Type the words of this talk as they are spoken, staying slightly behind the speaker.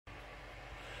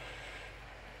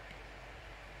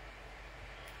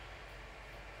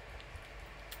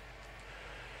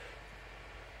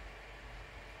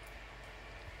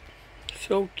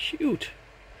so cute.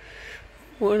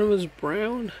 One of them is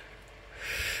brown.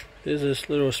 There's this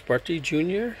little Sparty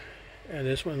Junior, and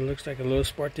this one looks like a little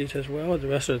Sparty as well. The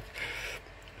rest are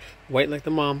white like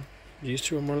the mom. These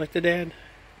two are more like the dad.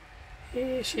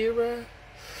 Hey, Shira.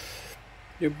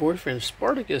 Your boyfriend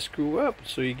Spartacus grew up,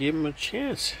 so you gave him a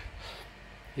chance.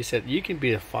 He said, you can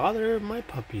be the father of my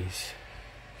puppies.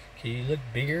 Can you look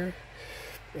bigger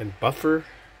and buffer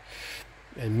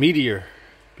and meatier?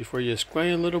 Before you're a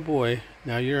scrawny little boy,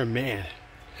 now you're a man.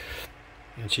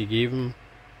 And she gave him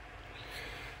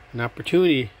an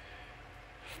opportunity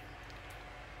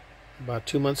about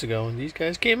 2 months ago, and these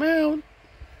guys came out.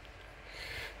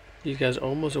 These guys are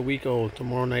almost a week old.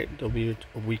 Tomorrow night they'll be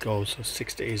a week old, so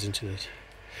 6 days into this.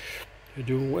 They're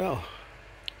doing well.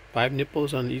 5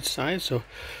 nipples on each side, so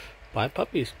 5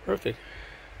 puppies. Perfect.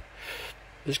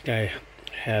 This guy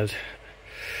has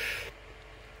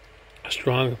a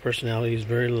strong personality. He's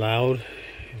very loud.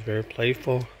 He's very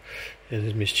playful. And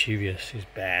he's mischievous. He's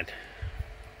bad.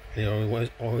 He's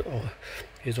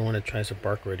the one that tries to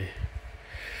bark already.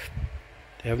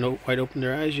 They have not quite opened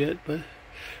their eyes yet, but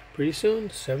pretty soon,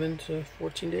 7 to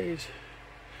 14 days.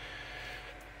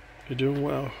 They're doing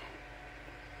well.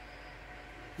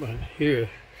 But here,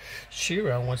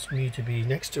 Shira wants me to be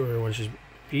next to her when she's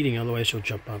feeding, otherwise she'll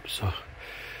jump up. So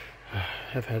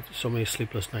I've had so many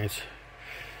sleepless nights.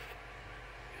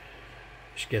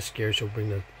 She gets scared, she'll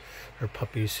bring her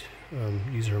puppies,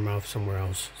 use her mouth somewhere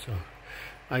else. So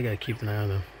I gotta keep an eye on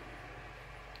them.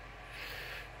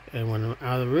 And when I'm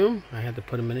out of the room, I had to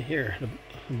put them in here, the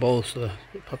bowl, so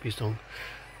the puppies don't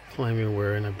climb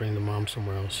everywhere, and I bring the mom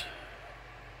somewhere else.